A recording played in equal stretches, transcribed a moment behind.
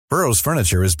Burrow's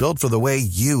furniture is built for the way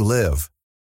you live.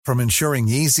 From ensuring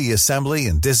easy assembly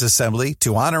and disassembly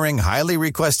to honoring highly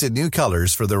requested new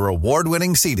colors for their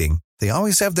award-winning seating, they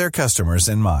always have their customers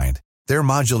in mind. Their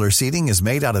modular seating is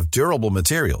made out of durable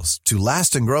materials to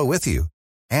last and grow with you.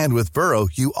 And with Burrow,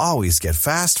 you always get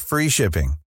fast, free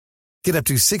shipping. Get up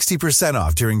to 60%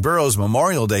 off during Burrow's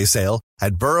Memorial Day sale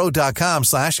at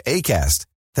burrow.com/ACAST.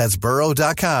 That's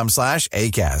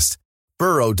burrow.com/ACAST.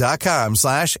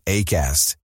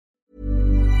 burrow.com/ACAST.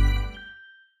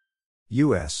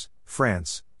 U.S.,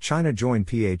 France, China join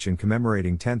PH in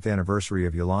commemorating 10th anniversary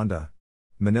of Yolanda.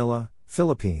 Manila,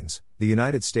 Philippines, the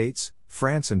United States,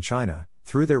 France and China,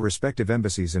 through their respective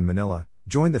embassies in Manila,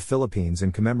 joined the Philippines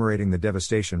in commemorating the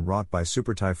devastation wrought by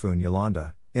Super Typhoon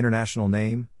Yolanda, international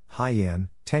name, Haiyan,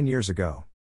 10 years ago.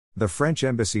 The French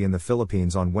embassy in the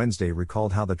Philippines on Wednesday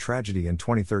recalled how the tragedy in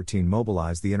 2013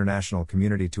 mobilized the international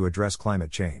community to address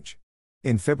climate change.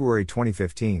 In February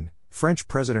 2015, French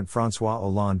President François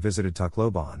Hollande visited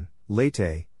Tacloban,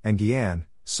 Leyte, and Guyane,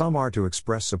 Samar to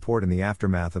express support in the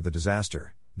aftermath of the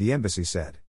disaster, the embassy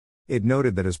said. It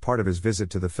noted that as part of his visit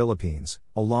to the Philippines,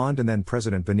 Hollande and then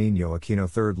President Benigno Aquino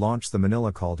III launched the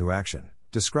Manila Call to Action,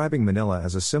 describing Manila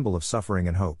as a symbol of suffering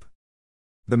and hope.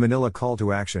 The Manila Call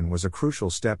to Action was a crucial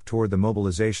step toward the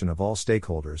mobilization of all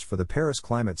stakeholders for the Paris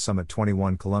Climate Summit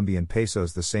 21 Colombian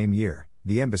pesos the same year,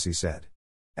 the embassy said.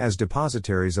 As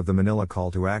depositaries of the Manila Call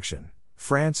to Action,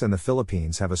 France and the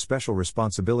Philippines have a special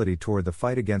responsibility toward the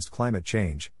fight against climate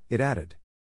change, it added.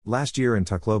 Last year in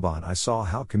Tacloban I saw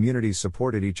how communities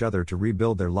supported each other to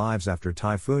rebuild their lives after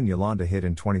Typhoon Yolanda hit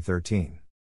in 2013.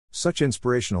 Such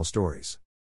inspirational stories.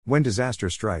 When disaster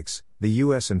strikes, the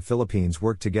U.S. and Philippines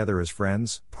work together as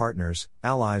friends, partners,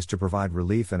 allies to provide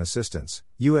relief and assistance,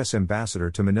 U.S.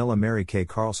 Ambassador to Manila Mary Kay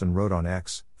Carlson wrote on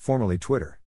X, formerly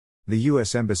Twitter. The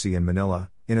U.S. Embassy in Manila,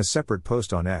 in a separate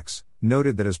post on X,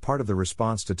 noted that as part of the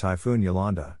response to Typhoon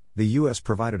Yolanda, the U.S.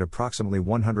 provided approximately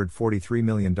 $143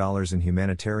 million in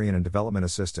humanitarian and development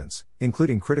assistance,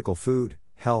 including critical food,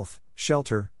 health,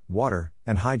 shelter, water,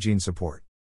 and hygiene support.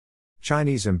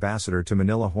 Chinese ambassador to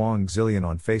Manila Huang Zilian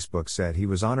on Facebook said he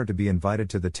was honored to be invited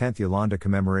to the 10th Yolanda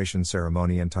commemoration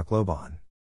ceremony in Tacloban.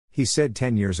 He said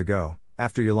 10 years ago,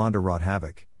 after Yolanda wrought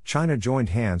havoc, China joined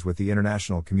hands with the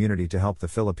international community to help the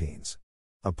Philippines.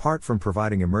 Apart from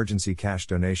providing emergency cash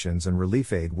donations and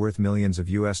relief aid worth millions of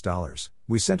US dollars,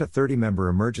 we sent a 30-member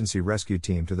emergency rescue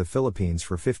team to the Philippines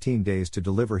for 15 days to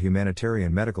deliver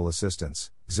humanitarian medical assistance,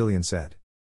 Zillian said.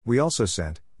 We also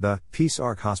sent the Peace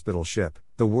Ark hospital ship,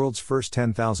 the world's first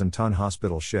 10,000-ton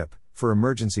hospital ship, for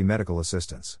emergency medical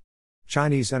assistance.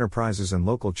 Chinese enterprises and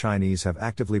local Chinese have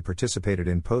actively participated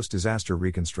in post-disaster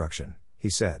reconstruction, he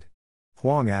said.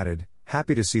 Huang added,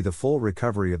 happy to see the full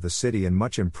recovery of the city and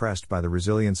much impressed by the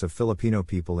resilience of Filipino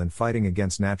people in fighting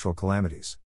against natural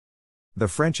calamities. The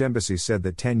French embassy said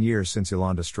that 10 years since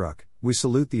Yolanda struck, we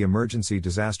salute the emergency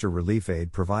disaster relief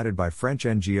aid provided by French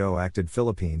NGO Acted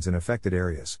Philippines in affected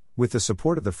areas, with the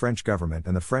support of the French government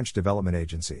and the French Development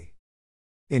Agency.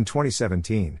 In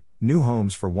 2017, new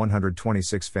homes for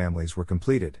 126 families were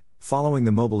completed, following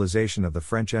the mobilization of the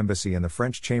French Embassy and the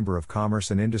French Chamber of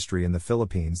Commerce and Industry in the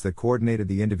Philippines that coordinated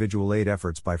the individual aid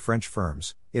efforts by French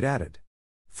firms, it added.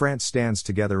 France stands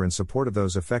together in support of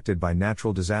those affected by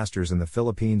natural disasters in the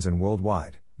Philippines and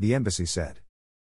worldwide, the embassy said.